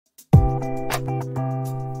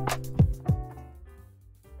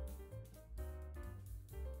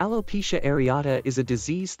Alopecia areata is a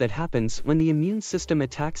disease that happens when the immune system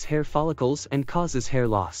attacks hair follicles and causes hair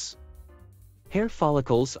loss. Hair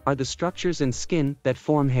follicles are the structures in skin that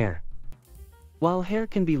form hair. While hair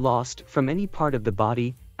can be lost from any part of the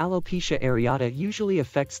body, alopecia areata usually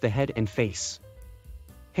affects the head and face.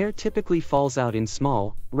 Hair typically falls out in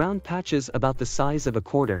small, round patches about the size of a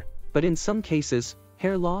quarter, but in some cases,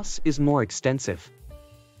 hair loss is more extensive.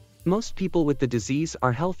 Most people with the disease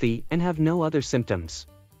are healthy and have no other symptoms.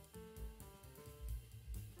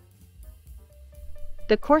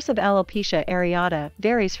 The course of alopecia areata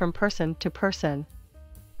varies from person to person.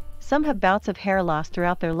 Some have bouts of hair loss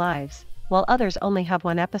throughout their lives, while others only have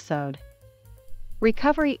one episode.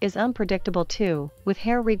 Recovery is unpredictable too, with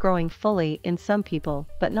hair regrowing fully in some people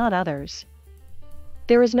but not others.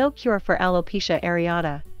 There is no cure for alopecia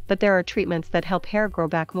areata, but there are treatments that help hair grow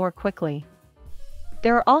back more quickly.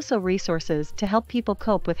 There are also resources to help people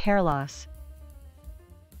cope with hair loss.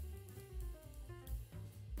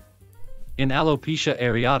 In alopecia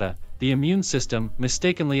areata, the immune system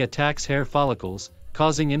mistakenly attacks hair follicles,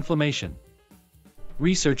 causing inflammation.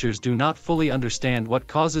 Researchers do not fully understand what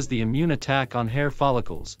causes the immune attack on hair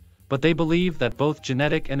follicles, but they believe that both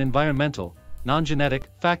genetic and environmental, non-genetic,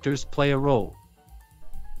 factors play a role.